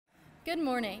Good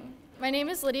morning. My name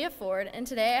is Lydia Ford, and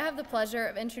today I have the pleasure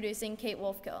of introducing Kate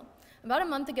Wolfkill. About a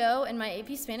month ago in my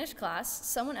AP Spanish class,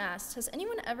 someone asked, has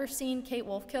anyone ever seen Kate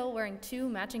Wolfkill wearing 2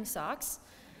 matching socks?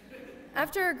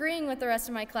 After agreeing with the rest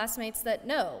of my classmates that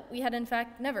no, we had in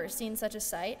fact never seen such a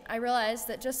sight, I realized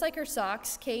that just like her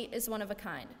socks, Kate is one of a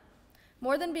kind.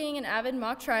 More than being an avid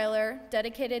mock trialer,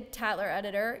 dedicated Tatler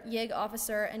editor, YIG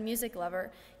officer, and music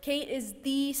lover, Kate is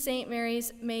the St.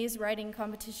 Mary's Maze writing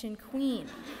competition queen,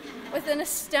 with an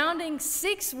astounding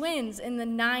 6 wins in the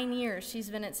 9 years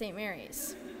she's been at St.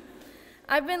 Mary's.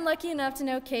 I've been lucky enough to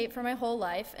know Kate for my whole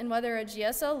life, and whether a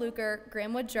GSL Lucre,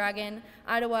 Grahamwood Dragon,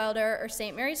 Idlewild, or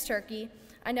St. Mary's Turkey,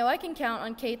 I know I can count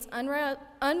on Kate's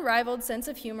unrivaled sense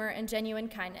of humor and genuine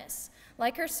kindness.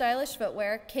 Like her stylish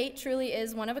footwear, Kate truly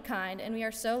is one of a kind, and we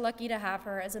are so lucky to have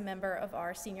her as a member of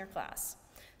our senior class.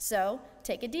 So,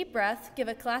 take a deep breath, give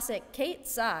a classic Kate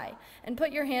sigh, and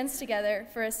put your hands together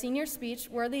for a senior speech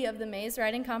worthy of the maze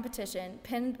riding competition,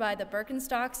 penned by the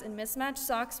Birkenstocks and mismatched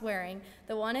socks wearing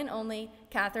the one and only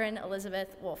Catherine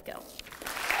Elizabeth Wolfkill.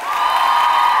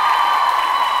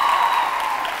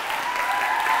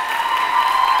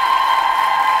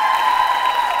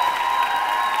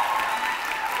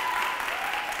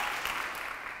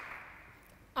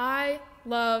 I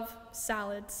love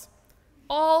salads.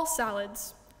 All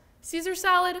salads. Caesar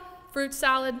salad, fruit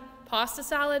salad, pasta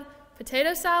salad,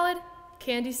 potato salad,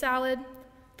 candy salad.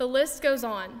 The list goes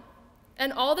on.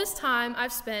 And all this time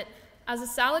I've spent as a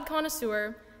salad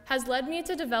connoisseur has led me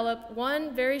to develop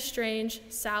one very strange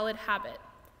salad habit.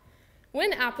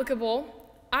 When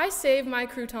applicable, I save my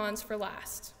croutons for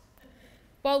last.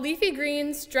 While leafy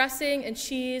greens, dressing, and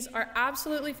cheese are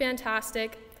absolutely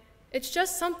fantastic, it's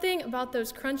just something about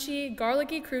those crunchy,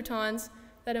 garlicky croutons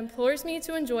that implores me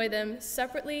to enjoy them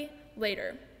separately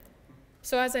later.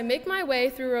 So as I make my way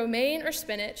through romaine or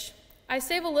spinach, I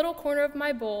save a little corner of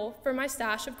my bowl for my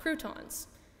stash of croutons,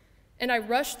 and I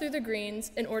rush through the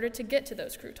greens in order to get to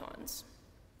those croutons.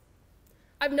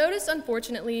 I've noticed,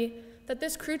 unfortunately, that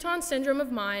this crouton syndrome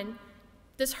of mine,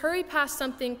 this hurry past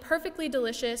something perfectly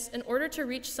delicious in order to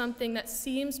reach something that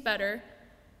seems better,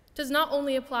 does not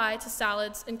only apply to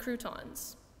salads and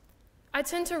croutons. I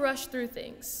tend to rush through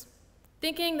things,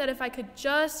 thinking that if I could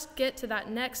just get to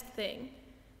that next thing,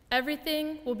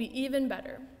 everything will be even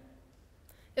better.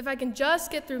 If I can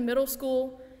just get through middle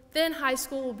school, then high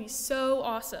school will be so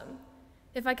awesome.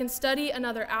 If I can study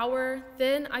another hour,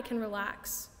 then I can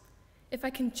relax. If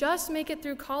I can just make it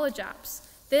through college apps,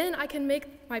 then I can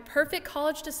make my perfect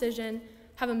college decision,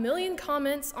 have a million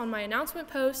comments on my announcement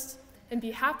posts, and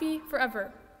be happy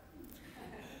forever.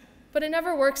 But it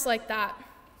never works like that.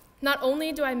 Not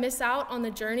only do I miss out on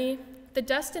the journey, the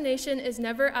destination is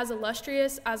never as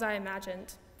illustrious as I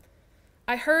imagined.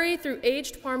 I hurry through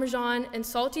aged Parmesan and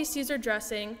salty Caesar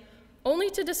dressing, only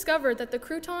to discover that the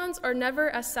croutons are never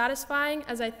as satisfying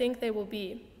as I think they will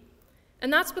be.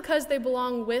 And that's because they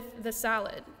belong with the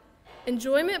salad.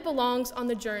 Enjoyment belongs on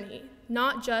the journey,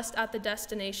 not just at the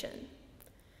destination.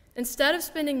 Instead of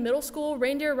spending middle school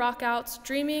reindeer rockouts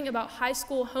dreaming about high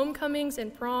school homecomings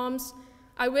and proms,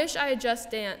 I wish I had just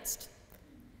danced.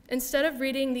 Instead of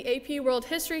reading the AP World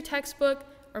History textbook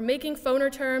or making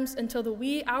phoner terms until the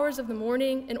wee hours of the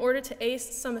morning in order to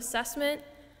ace some assessment,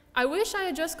 I wish I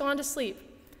had just gone to sleep.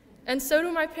 And so do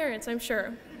my parents, I'm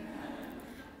sure.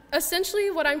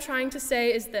 Essentially, what I'm trying to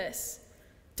say is this: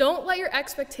 don't let your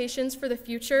expectations for the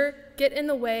future get in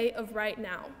the way of right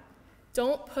now.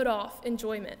 Don't put off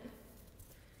enjoyment.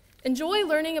 Enjoy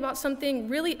learning about something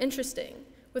really interesting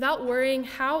without worrying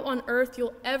how on earth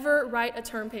you'll ever write a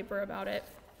term paper about it.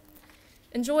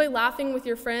 Enjoy laughing with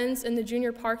your friends in the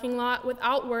junior parking lot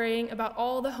without worrying about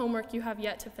all the homework you have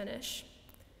yet to finish.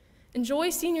 Enjoy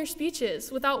senior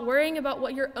speeches without worrying about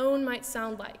what your own might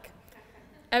sound like.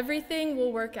 Everything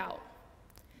will work out.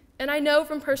 And I know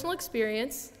from personal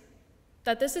experience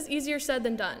that this is easier said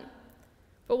than done.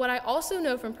 But what I also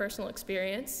know from personal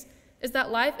experience is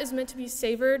that life is meant to be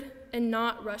savored and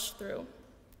not rushed through.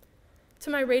 To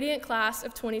my radiant class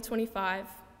of 2025,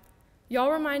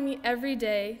 y'all remind me every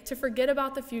day to forget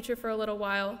about the future for a little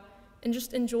while and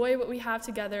just enjoy what we have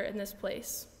together in this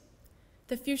place.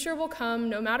 The future will come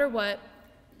no matter what,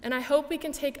 and I hope we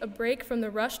can take a break from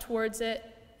the rush towards it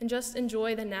and just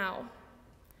enjoy the now.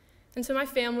 And to my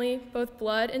family, both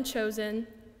blood and chosen,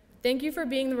 thank you for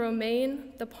being the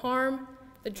romaine, the parm,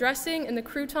 the dressing, and the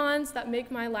croutons that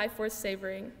make my life worth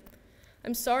savoring.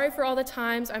 I'm sorry for all the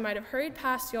times I might have hurried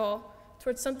past y'all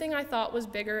towards something I thought was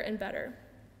bigger and better.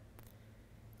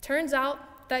 Turns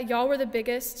out that y'all were the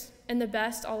biggest and the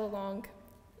best all along,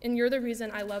 and you're the reason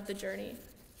I love the journey.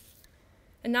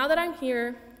 And now that I'm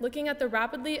here, looking at the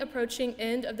rapidly approaching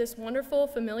end of this wonderful,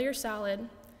 familiar salad,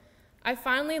 I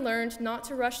finally learned not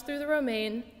to rush through the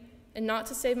romaine and not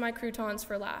to save my croutons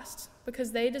for last,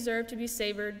 because they deserve to be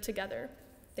savored together.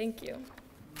 Thank you.